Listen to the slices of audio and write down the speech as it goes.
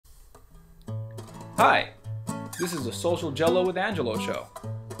Hi, this is the Social Jello with Angelo show.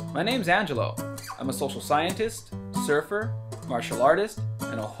 My name's Angelo. I'm a social scientist, surfer, martial artist,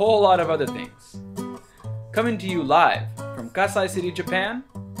 and a whole lot of other things. Coming to you live from Kasai City, Japan,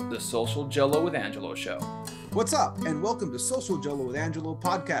 the Social Jello with Angelo show. What's up, and welcome to Social Jello with Angelo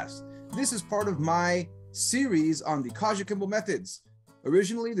podcast. This is part of my series on the Kajukenbo methods.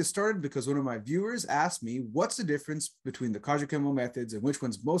 Originally, this started because one of my viewers asked me what's the difference between the Kajukenbo methods and which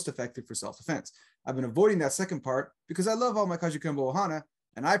one's most effective for self-defense. I've been avoiding that second part because I love all my Kajukenbo ohana,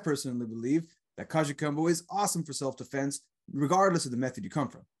 and I personally believe that Kajukenbo is awesome for self-defense regardless of the method you come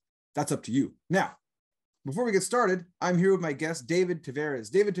from. That's up to you. Now, before we get started, I'm here with my guest, David Tavares.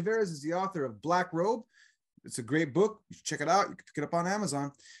 David Tavares is the author of Black Robe. It's a great book. You should check it out. You can pick it up on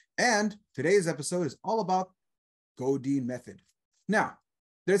Amazon. And today's episode is all about Godin method. Now,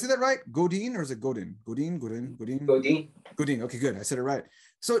 did I say that right? Godin, or is it Godin? Godin. Godin. Okay, good. I said it right.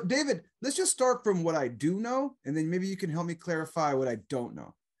 So, David, let's just start from what I do know, and then maybe you can help me clarify what I don't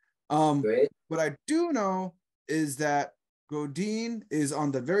know. Great. What I do know is that Godin is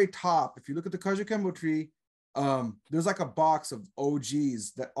on the very top. If you look at the Kajukenbo tree, there's like a box of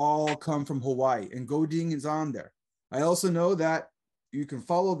OGs that all come from Hawaii, and Godin is on there. I also know that you can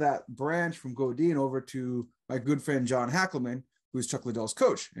follow that branch from Godin over to my good friend John Hackelman, who's Chuck Liddell's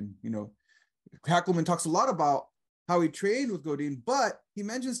coach. And, you know, Hackelman talks a lot about how he trained with Godin, but he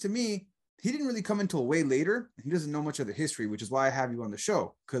mentions to me he didn't really come until way later. He doesn't know much of the history, which is why I have you on the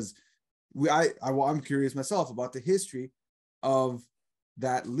show, because I'm curious myself about the history of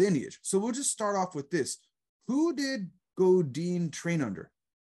that lineage. So we'll just start off with this. Who did Godin train under?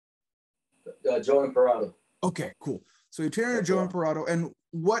 Joe Imperato. Okay, cool. So he trained under Joe Imperato. And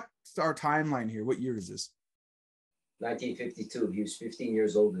what's our timeline here? What year is this? 1952. He was 15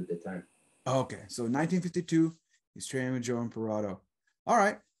 years old at the time. Okay, so 1952, he's training with Joe Imperato. All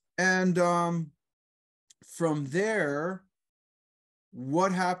right. And from there,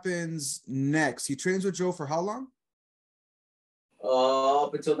 what happens next? He trains with Joe for how long?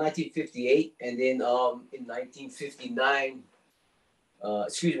 Up until 1958, and then in 1960,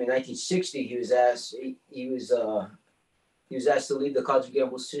 he was asked to lead the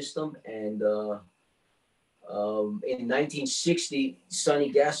Kajukenbo system, and in 1960,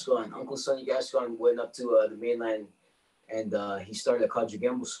 Uncle Sonny Gascon went up to the mainland, and he started a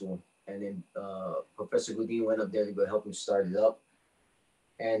Kajukenbo school, and then Professor Godin went up there to go help him start it up,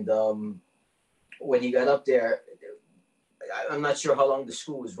 and when he got up there, I'm not sure how long the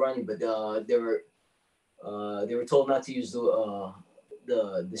school was running, but they were told not to use the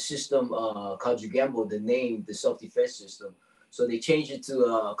system Kajukenbo, the name, the self-defense system. So they changed it to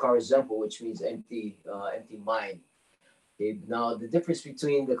Karazempo, which means empty mind. Now the difference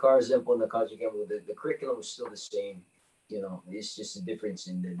between the Karazempo and the Kajukenbo, the curriculum was still the same. You know, it's just a difference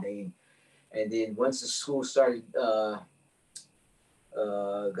in the name. And then once the school started.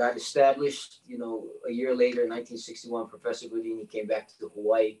 Got established, you know, a year later, 1961, Professor Godin came back to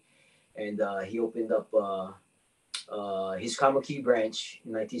Hawaii, and he opened up his Kamaki branch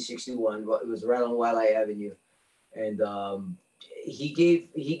in 1961. It was right on Waialae Avenue, and he gave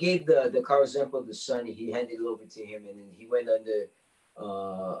the Karazempo to Sonny. He handed it over to him, and then he went under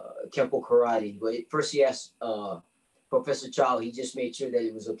Kempo Karate. But first he asked Professor Chow. He just made sure that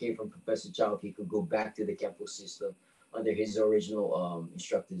it was okay from Professor Chow if he could go back to the Kempo system under his original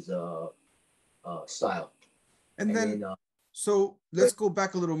instructor's style. And then so let's go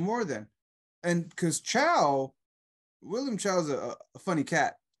back a little more then. And because William Chow's a funny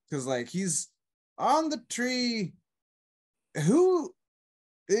cat, because like he's on the tree. Who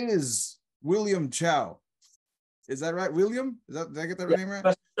is William Chow? Is that right? William? Did I get that name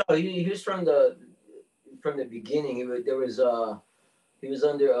right? He was from the beginning. He was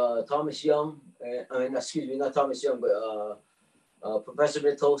under Thomas Young. Not Thomas Young, but Professor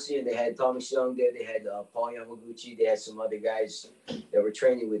Mitosi, and they had Thomas Young there. They had Paul Yamaguchi. They had some other guys that were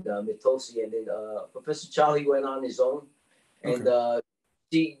training with Mitosi, and then Professor Chow, he went on his own. And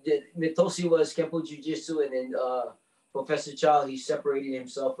Mitosi was Kempo Jiu-Jitsu, and then Professor Chow, he separated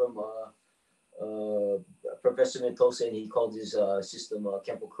himself from Professor Mitosi, and he called his system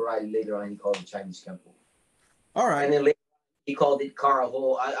Kempo Karate. Later on, he called it Chinese Kempo. All right. And then later, he called it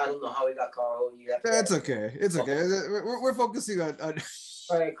Karaho. I don't know how he got Karaho. That's okay. It's okay. We're focusing on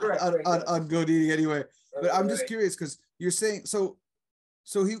correct. on Godin anyway. Right, but I'm just curious because you're saying so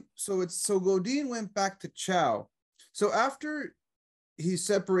Godin went back to Chow. So after he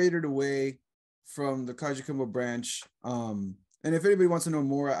separated away from the Kajukenbo branch, and if anybody wants to know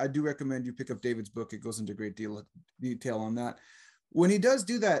more, I do recommend you pick up David's book. It goes into great detail on that. When he does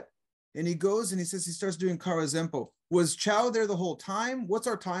do that, and he goes and he says he starts doing Karazempo. Was Chow there the whole time? What's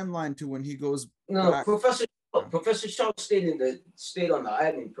our timeline to when he goes No, back? Professor Chow stayed on the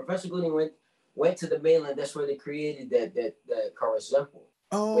island. Professor Godin went to the mainland. That's where they created that Karazempo.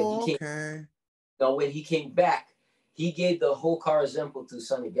 Oh, okay. Now, when he came back, he gave the whole Karazempo to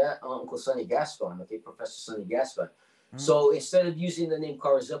Uncle Sonny Gascon, okay, Professor Sonny Gascon. Oh. So instead of using the name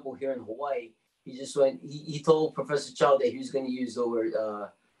Karazempo here in Hawaii, he just went. He told Professor Chow that he was going to use the word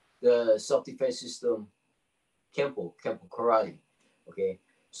the self-defense system Kempo Karate. Okay,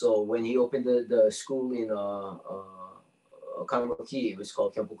 so when he opened the school in Kamaroki, it was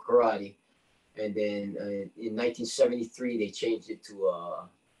called Kempo Karate, and then in 1973 they changed it to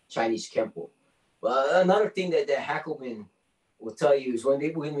Chinese Kempo. Well, another thing that Hackelman will tell you is when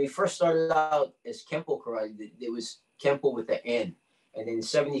we first started out as Kempo Karate, it was Kempo with the N, and then in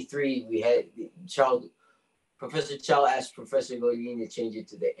 '73 we had Professor Chow asked Professor Godin to change it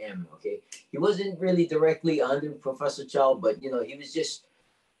to the M. Okay, he wasn't really directly under Professor Chow, but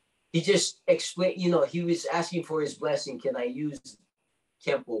he just explained. He was asking for his blessing. Can I use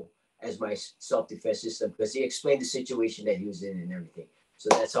Kempo as my self-defense system? Because he explained the situation that he was in and everything. So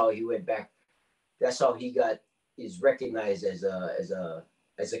that's how he went back. That's how he is recognized as a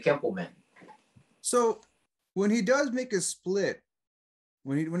Kempo man. So when he does make a split,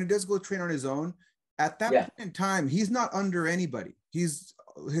 when he does go train on his own, at that point in time, he's not under anybody. His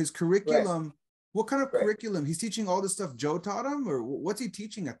curriculum. Right. What kind of curriculum? He's teaching all the stuff Joe taught him, or what's he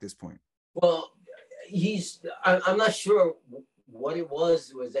teaching at this point? Well, I'm not sure what it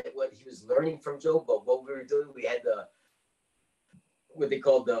was. Was that what he was learning from Joe? But what we were doing, we had what they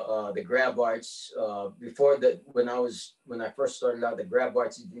called the grab arts. When I first started out, the grab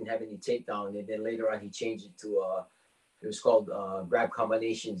arts didn't have any takedown, and then later on he changed it to it was called grab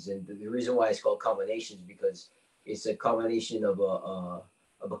combinations, and the reason why it's called combinations because it's a combination of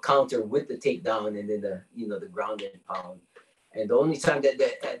a counter with the takedown and then the ground and pound. And the only time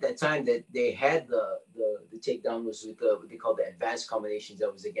at that time that they had the takedown was with what they called the advanced combinations.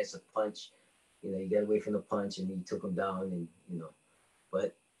 That was against a punch. You get away from the punch and he took him down, and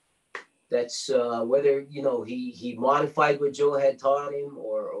but that's whether he modified what Joe had taught him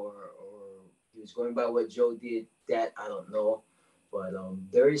or he was going by what Joe did. That I don't know, but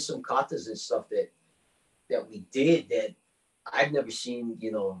there is some katas and stuff that we did that I've never seen.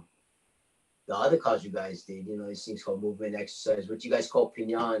 The other kaju guys did. These things called movement exercise. What you guys call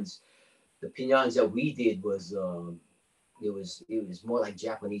piñons. The piñons that we did was it was more like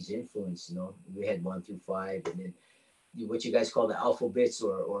Japanese influence. We had 1 through 5, and then what you guys call the alphabets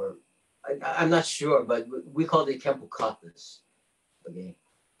or I'm not sure, but we called it Kempo katas. Okay,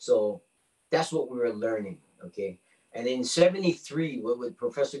 so that's what we were learning. Okay, and in '73, what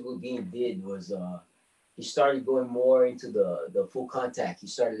Professor Godin did was he started going more into the full contact. He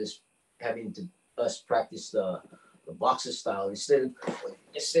started having us practice the boxer style instead of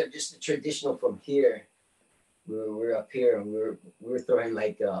just the traditional from here. We're up here and we're throwing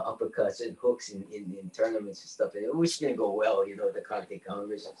like uppercuts and hooks in tournaments and stuff, and which didn't go well, the contact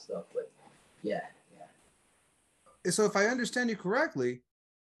counters and stuff. But yeah. So if I understand you correctly,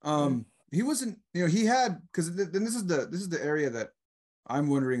 he wasn't, he had, because then this is the area that I'm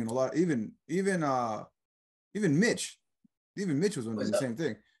wondering, and a lot, even Mitch was wondering the same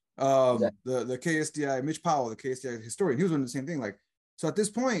thing. The KSDI, Mitch Powell, the KSDI historian, he was wondering the same thing. Like, so at this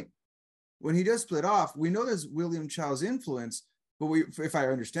point, when he does split off, we know there's William Chow's influence, but if I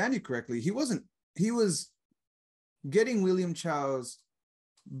understand you correctly, he was getting William Chow's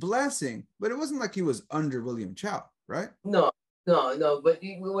blessing, but it wasn't like he was under William Chow, right? No. But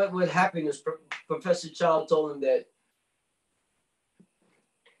what happened is Professor Chow told him that,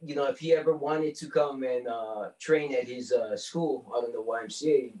 if he ever wanted to come and train at his school out in the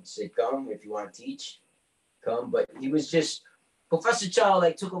YMCA, he'd say, come. If you want to teach, come. But he was just, Professor Chow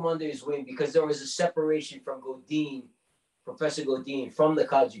took him under his wing because there was a separation from Professor Godin from the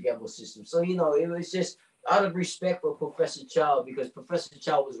Kajukenbo system. So, it was just out of respect for Professor Chow, because Professor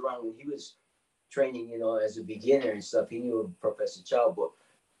Chow was around when he was training, as a beginner and stuff. He knew of Professor Chow, but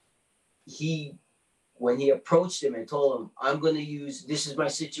when he approached him and told him, this is my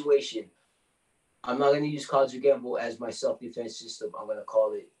situation. I'm not going to use Kajukenbo as my self-defense system. I'm going to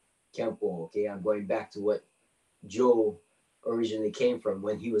call it Kempo, okay? I'm going back to what Joe originally came from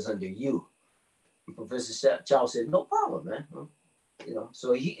when he was under you. And Professor Chow said, no problem, man.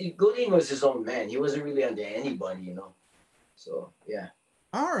 So Godin was his own man. He wasn't really under anybody, So, yeah.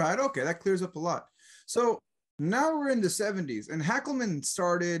 All right. Okay. That clears up a lot. So now we're in the 70s, and Hackelman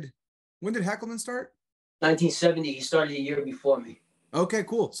started. When did Hackelman start? 1970. He started a year before me. Okay,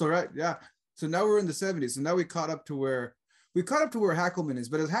 cool. So, right. Yeah. So now we're in the 70s. So now we caught up to where we caught up to where Hackelman is,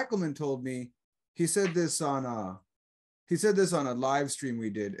 but as Hackelman told me, he said this on a live stream we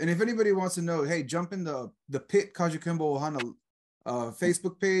did. And if anybody wants to know, hey, jump in the Pit Kajukenbo Ohana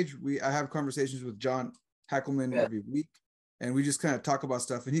Facebook page. I have conversations with John Hackelman every week, and we just kind of talk about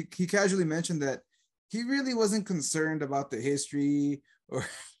stuff. And he casually mentioned that he really wasn't concerned about the history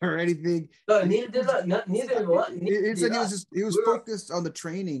or anything. No, neither was. He was focused on the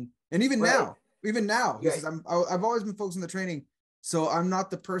training, and even now, he says, I've always been focused on the training, so I'm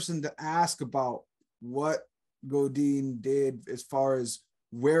not the person to ask about what Godin did as far as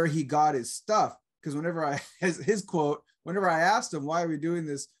where he got his stuff. Because his quote, whenever I asked him, why are we doing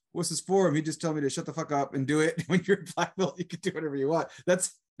this? What's this for? He just told me to shut the fuck up and do it. When you're a black belt, you can do whatever you want.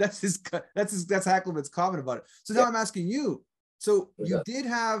 That's Hackelman's comment about it. So now I'm asking you. So you did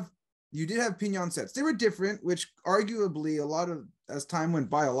have pignon sets. They were different, which arguably as time went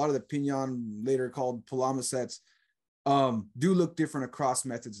by, a lot of the pignon, later called Palama sets, do look different across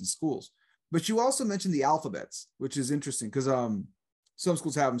methods and schools. But you also mentioned the alphabets, which is interesting because some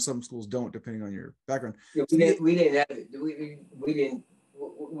schools have them, some schools don't, depending on your background. Yeah, we didn't have it. We didn't.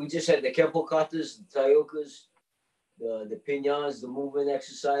 We just had the kempo katas, the taiokas, the pignons, the movement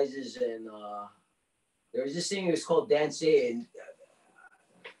exercises, and there was this thing. It was called dance, and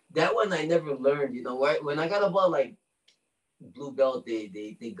that one I never learned. You know, when I got about like blue belt,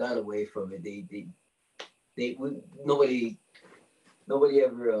 they got away from it. Nobody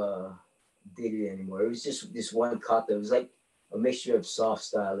ever did it anymore. It was just this one kata. It was like a mixture of soft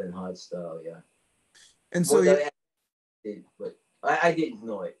style and hard style. Yeah. And so but I didn't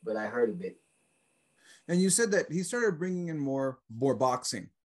know it, but I heard of it. And you said that he started bringing in more boxing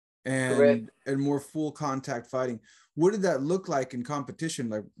and more full contact fighting. What did that look like in competition?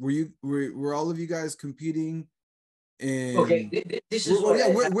 Like, were all of you guys competing in? Okay, this is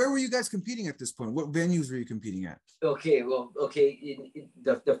where were you guys competing at this point? What venues were you competing at? Okay,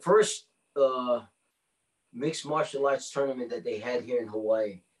 the first mixed martial arts tournament that they had here in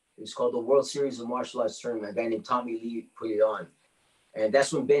Hawaii, it was called the World Series of Martial Arts Tournament. A guy named Tommy Lee put it on. And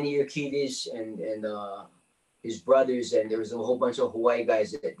that's when Benny Urquidez and his brothers, and there was a whole bunch of Hawaii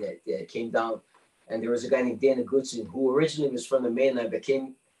guys that came down. And there was a guy named Dana Goodson, who originally was from the mainland, but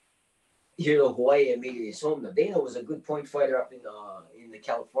came here to Hawaii and made it his home. Now, Dana was a good point fighter up in the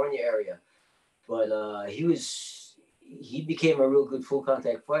California area, but he became a real good full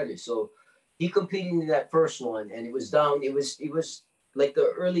contact fighter. So he competed in that first one, and it was like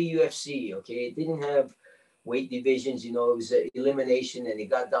the early UFC. Okay, it didn't have weight divisions, you know. It was an elimination, and it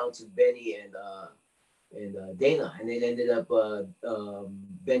got down to Benny and Dana, and it ended up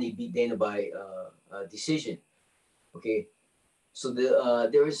Benny beat Dana by decision. Okay, so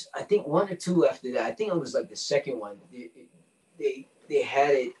there was, I think, one or two after that. I think it was like the second one. They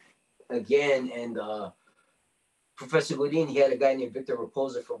had it again, and Professor Godin, he had a guy named Victor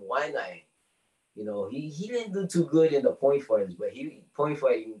Raposa from Waianae. You know, he didn't do too good in the point fighting, but he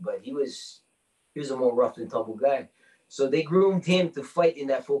was a more rough and tumble guy. So they groomed him to fight in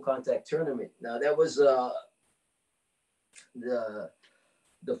that full contact tournament. Now that was the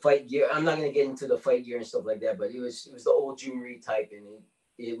fight gear. I'm not gonna get into the fight gear and stuff like that, but it was the old Jumri type, and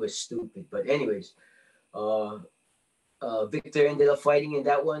it was stupid. But anyways, Victor ended up fighting in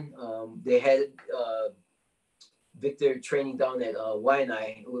that one. They had Victor training down at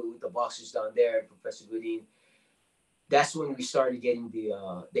Waianae with the boxers down there, Professor Godin. That's when we started getting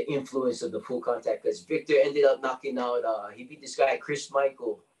the influence of the full contact, because Victor ended up knocking out, he beat this guy, Chris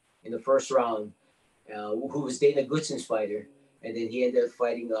Michael, in the first round, who was Dana Goodson's fighter. And then he ended up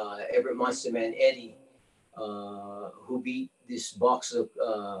fighting Everett Monster Man Eddie, who beat this boxer,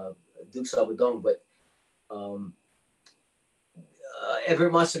 Duke Sabadong. But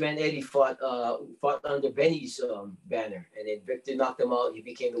Everett Monster Man Eddie fought under Benny's banner. And then Victor knocked him out. He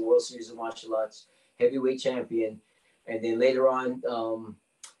became the World Series of Martial Arts heavyweight champion. And then later on,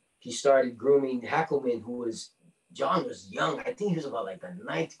 he started grooming Hackelman, John was young. I think he was about like the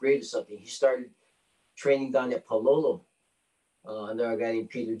 9th grade or something. He started training down at Palolo under a guy named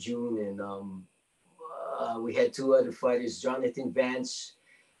Peter June. And we had 2 other fighters, Jonathan Vance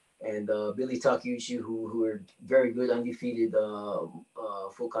and Billy Takeuchi, who were very good, undefeated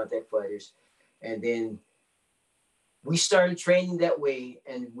full contact fighters. And then we started training that way,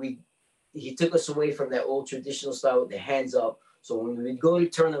 and he took us away from that old traditional style with the hands up. So when we'd go to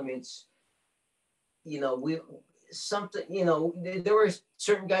tournaments, you know, there were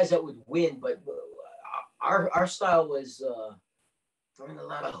certain guys that would win, but our style was throwing a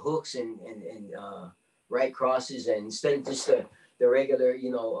lot of hooks and right crosses, and instead of just the regular,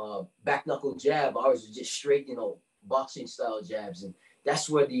 back knuckle jab, ours was just straight, boxing style jabs. And that's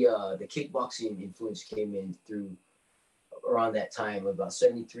where the kickboxing influence came in through around that time, about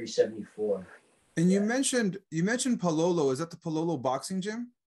 73, 74. And you mentioned Palolo. Is that the Palolo boxing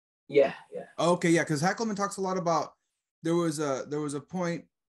gym? Yeah. Okay, yeah, because Hackelman talks a lot about there was a point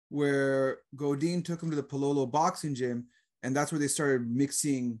where Godin took him to the Palolo boxing gym, and that's where they started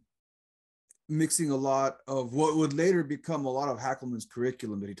mixing a lot of what would later become a lot of Hackelman's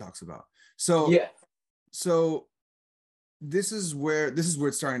curriculum that he talks about. So yeah. So this is where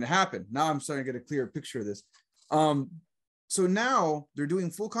it's starting to happen. Now I'm starting to get a clearer picture of this. So now they're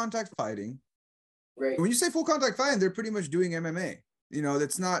doing full contact fighting. Right. When you say full contact fighting, they're pretty much doing MMA. You know,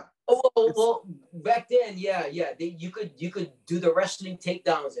 that's not. Well, back then, yeah. You could do the wrestling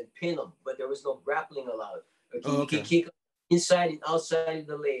takedowns and pin them, but there was no grappling allowed. Okay, you could kick inside and outside of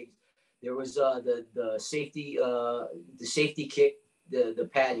the legs. There was the safety kick, the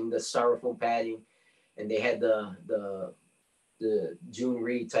padding, the styrofoam padding, and they had the June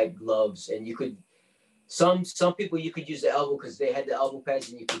Reed type gloves, and you could. Some people you could use the elbow because they had the elbow pads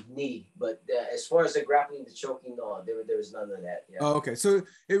and you could knee, but as far as the grappling, the choking, no, there was none of that. Yeah. Oh, okay, so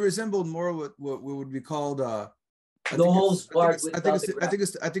it resembled more what would be called I think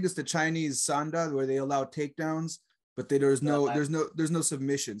it's the Chinese sanda where they allow takedowns, but there's no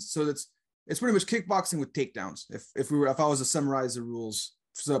submissions. So it's pretty much kickboxing with takedowns. If I was to summarize the rules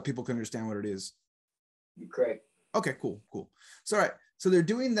so that people can understand what it is. You're correct. Okay, cool. So all right, so they're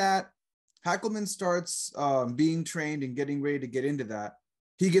doing that. Hackelman starts being trained and getting ready to get into that.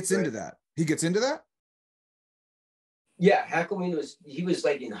 He gets into that. Yeah, Hackelman was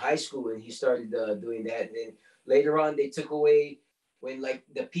like in high school and he started doing that. And then later on, they took away when like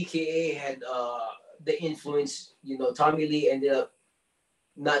the PKA had the influence. You know, Tommy Lee ended up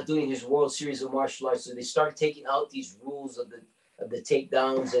not doing his World Series of Martial Arts, so they started taking out these rules of the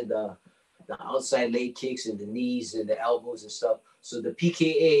takedowns and the outside leg kicks and the knees and the elbows and stuff. So the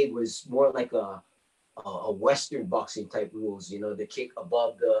PKA was more like a Western boxing type rules, you know, the kick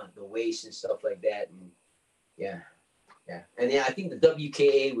above the waist and stuff like that. And yeah. And yeah, I think the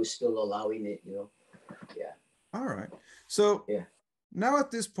WKA was still allowing it, you know. Yeah. All right. So now at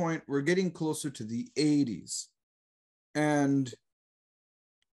this point, we're getting closer to the 80s. And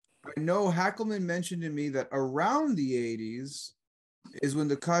I know Hackelman mentioned to me that around the 80s is when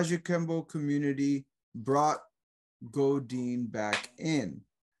the Kajukenbo community brought Godin back in.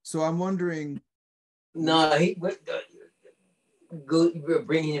 So I'm wondering. No, we're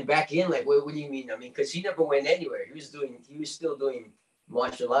bringing him back in. Like, what do you mean? I mean, because he never went anywhere. He was still doing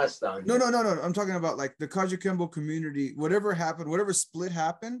martial arts down here. No. I'm talking about like the Kajukenbo community. Whatever happened, whatever split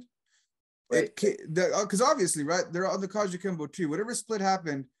happened, right? Because obviously, right, they're on the Kajukenbo tree. Whatever split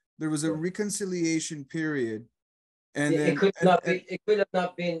happened, there was a reconciliation period. And it could not be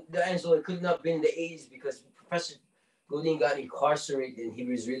the 80s because Professor Godin got incarcerated and he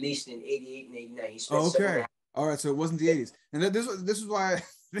was released in 88 and 89. He spent all right, so it wasn't the 80s. And this is why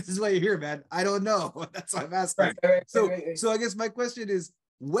you're here, man. I don't know. That's why I'm asking. Right. So I guess my question is,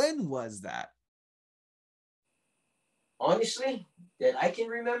 when was that? Honestly, that I can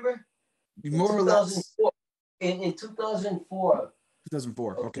remember. More or less. In 2004.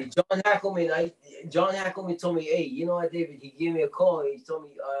 2004. Okay. John Hackelman told me, hey, you know what, David? He gave me a call. He told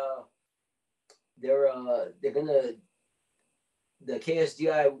me they're gonna the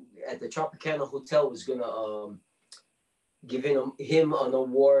KSDI at the Tropicana Hotel was gonna give him an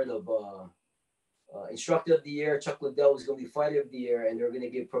award of Instructor of the Year. Chuck Liddell was gonna be Fighter of the Year, and they're gonna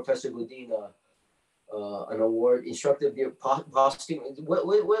give Professor Godin an award, Instructor of the Year, posthumous.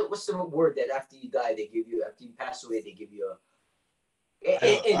 What's the word that after you die they give you? After you pass away they give you a.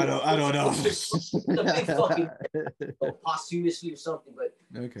 I don't know. It's a big fucking posthumously or something, but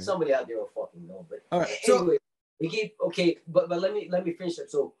somebody out there will fucking know. But all right, anyway, we gave but let me finish up.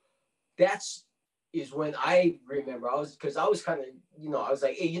 So is when I remember I was kind of I was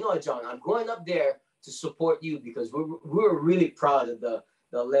like, hey, you know what, John, I'm going up there to support you because we were really proud of the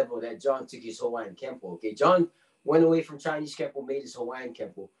level that John took his Hawaiian Kempo. Okay, John went away from Chinese Kempo, made his Hawaiian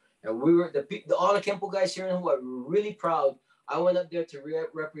Kempo, and we were all the Kempo guys here in Hawaii. We were really proud. I went up there to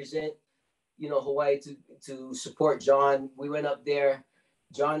represent, Hawaii to support John. We went up there.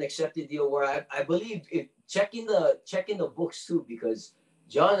 John accepted the award. I believe checking the books too, because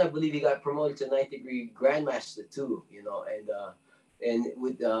John, I believe he got promoted to 9th degree grandmaster too, and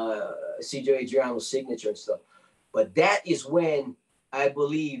with CJ Adriano's signature and stuff. But that is when I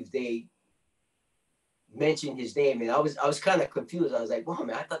believe they mentioned his name, and I was kind of confused. I was like, "Wow,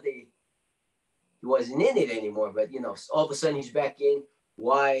 man! I thought he wasn't in it anymore." But all of a sudden he's back in.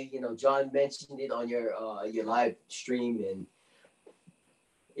 Why? John mentioned it on your live stream, and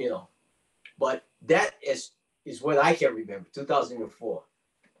but that is what I can remember. 2004.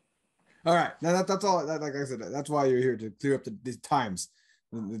 All right. Now that's all. Like I said, that's why you're here, to clear up these times,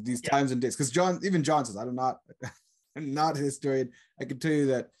 these Yeah. times and dates. Because even John says, I'm not, I'm not a historian. I can tell you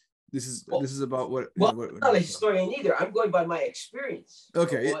that this is about what, Well, what. I'm not a historian either. I'm going by my experience of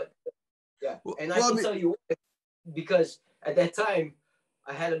Okay. what. Yeah, and I Well, I can mean, tell you what, because at that time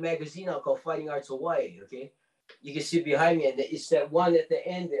I had a magazine out called Fighting Arts Hawaii. Okay, you can see behind me, and it's that one at the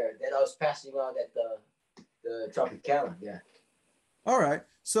end there that I was passing out at the Tropicana. Yeah, all right.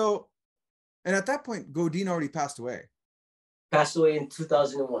 So, and at that point, Godin already passed away. passed away in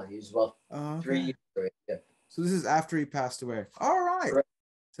 2001. He was about Okay. 3 years. Right? Yeah, So this is after he passed away. All right. correct.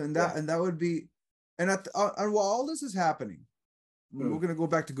 So Yeah. and that would be, and and while all this is happening, we're gonna go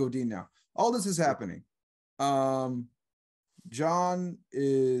back to Godin now. All this is happening. John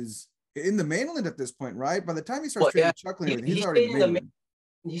is in the mainland at this point, right? By the time he starts Well, yeah, training Chuckling and everything, he he's already in the mainland.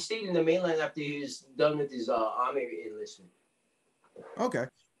 he stayed in the mainland after he was done with his army enlistment. Okay.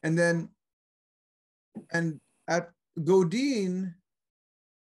 And then, and at Godin,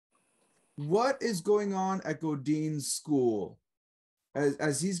 what is going on at Godin's school?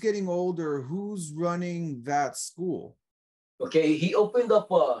 As he's getting older, who's running that school? Okay, he opened up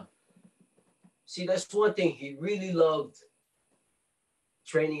see, that's one thing he really loved,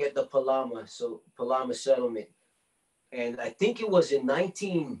 training at the Palama settlement. And I think it was in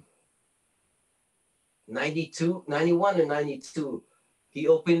 1992, 91 or 92, he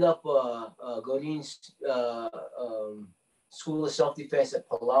opened up Godin's School of Self-Defense at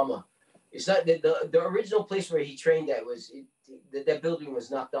Palama. It's not the original place where he trained at that building was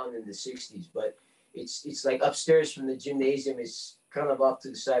knocked down in the 60s, but it's like upstairs from the gymnasium. It's kind of off to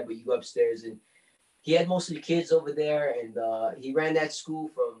the side, but you go upstairs, and he had mostly kids over there, and he ran that school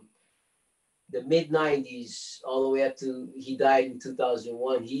from the mid 90s all the way up to he died in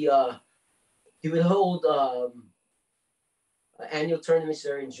 2001. He would hold annual tournaments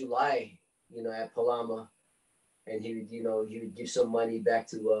there in July, at Palama, and he would give some money back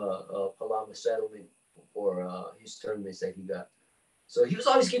to Palama settlement for his tournaments that he got. So he was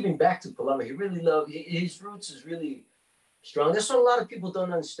always giving back to Palama. He really loved his roots is really strong. That's what a lot of people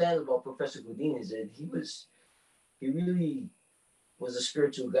don't understand about Professor Godin, is that he really was a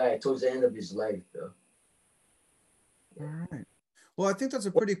spiritual guy towards the end of his life, though. All right. Well, I think that's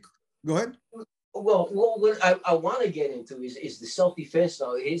a pretty. Go ahead. Well, what I want to get into is the self-defense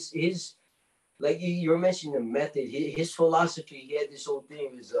now. His like you were mentioning the method. His philosophy. He had this whole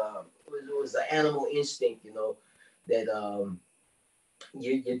thing was the animal instinct. That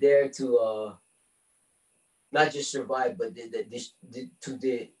you're there to not just survive, but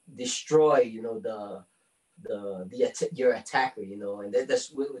to destroy. Your attacker. And that's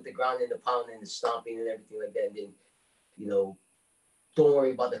with the ground and the pound and the stomping and everything like that. And then don't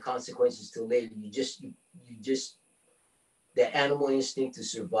worry about the consequences till later. You just the animal instinct to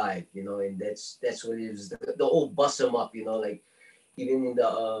survive, and that's what it is. The old bust them up, like even in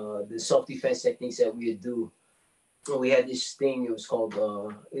the self-defense techniques that we would do. We had this thing. It was called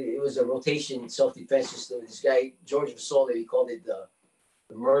it was a rotation self-defense system. This guy George Vasola, he called it the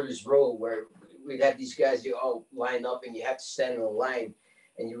murder's row, where we'd have these guys, you all line up and you have to stand in a line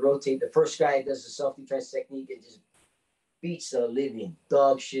and you rotate. The first guy does the self-defense technique and just beats the living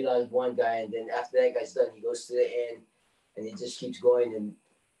dog shit out of one guy, and then after that guy's done, he goes to the end and he just keeps going, and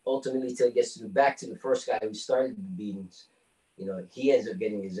ultimately till he gets back to the first guy who started the beatings, he ends up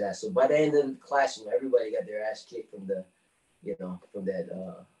getting his ass. So by the end of the class, everybody got their ass kicked from from that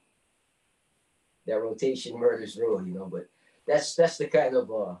rotation murders row, but that's the kind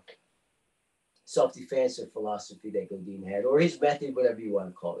of self-defense or philosophy that Godin had, or his method, whatever you want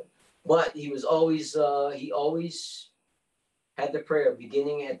to call it. But he was always he always had the prayer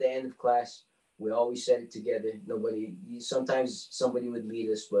beginning at the end of class. We always said it together. Sometimes somebody would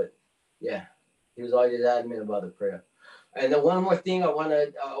lead us, but yeah, he was always adamant about the prayer. And then one more thing I want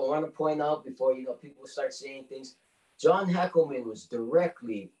to point out before people start saying things. John Hackelman was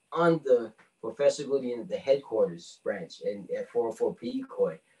directly under Professor Godin at the headquarters branch and at 404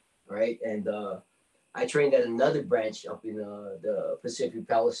 Pecoy, right? And I trained at another branch up in the Pacific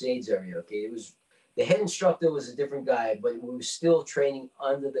Palisades area. Okay, the head instructor was a different guy, but we were still training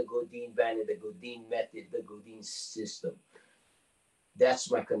under the Godin banner, the Godin method, the Godin system. That's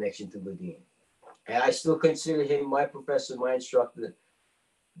my connection to Godin. And I still consider him my professor, my instructor,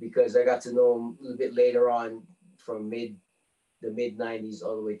 because I got to know him a little bit later on from the mid 90s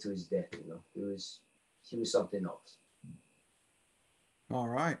all the way to his death. He was something else. All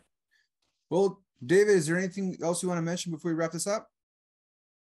right. Well, David, is there anything else you want to mention before we wrap this up?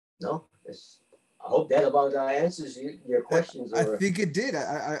 No, I hope that about answers your questions. I think it did.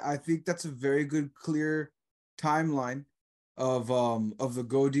 I think that's a very good, clear timeline. of the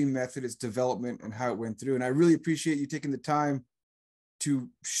Godin method, its development, and how it went through. And I really appreciate you taking the time to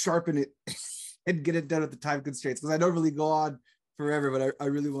sharpen it and get it done at the time constraints, because I don't really go on forever, but I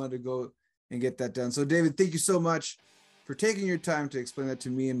really wanted to go and get that done. So David, thank you so much for taking your time to explain that to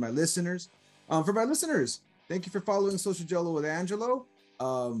me and my listeners. For my listeners, thank you for following Social Jello with Angelo.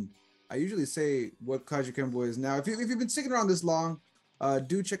 I usually say what Kajukenbo is now. If you've been sticking around this long,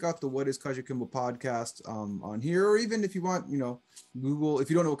 do check out the What is Kajukenbo podcast on here, or even if you want, Google. If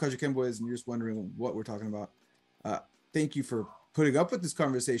you don't know what Kajukenbo is and you're just wondering what we're talking about, thank you for putting up with this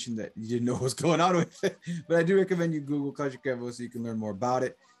conversation that you didn't know what was going on with it. But I do recommend you Google Kajukenbo so you can learn more about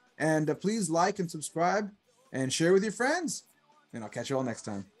it. And please like and subscribe and share with your friends. And I'll catch you all next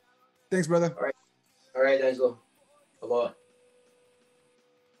time. Thanks, brother. All right, Angelo. Aloha.